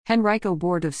Henrico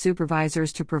Board of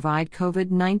Supervisors to provide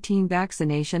COVID-19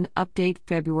 vaccination update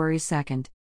February 2nd.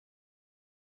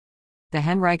 The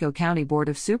Henrico County Board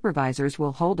of Supervisors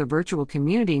will hold a virtual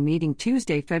community meeting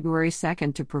Tuesday, February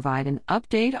 2nd to provide an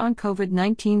update on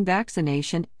COVID-19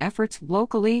 vaccination efforts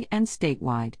locally and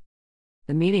statewide.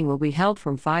 The meeting will be held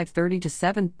from 5:30 to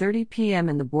 7:30 p.m.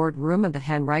 in the boardroom of the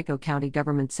Henrico County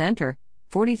Government Center,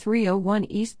 4301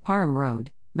 East Parham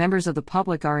Road. Members of the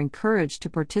public are encouraged to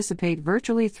participate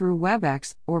virtually through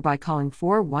WebEx or by calling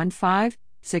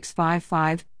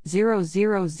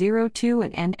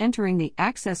 415-655-0002 and entering the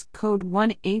access code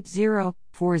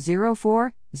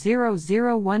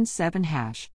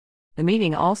 180-404-0017#. The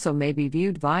meeting also may be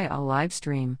viewed via a live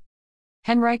stream.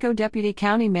 Henrico Deputy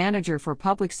County Manager for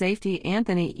Public Safety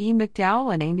Anthony E.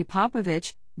 McDowell and Amy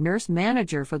Popovich, Nurse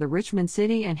Manager for the Richmond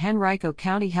City and Henrico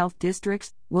County Health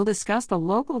Districts, will discuss the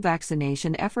local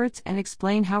vaccination efforts and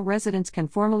explain how residents can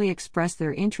formally express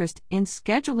their interest in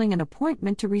scheduling an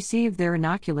appointment to receive their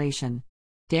inoculation.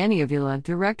 Danny Avila,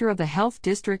 Director of the Health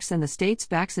Districts and the state's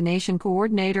Vaccination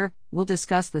Coordinator, will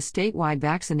discuss the statewide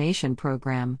vaccination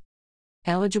program.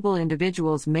 Eligible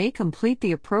individuals may complete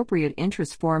the appropriate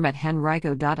interest form at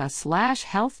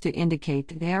henrico.us/health to indicate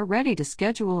that they are ready to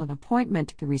schedule an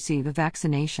appointment to receive a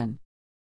vaccination.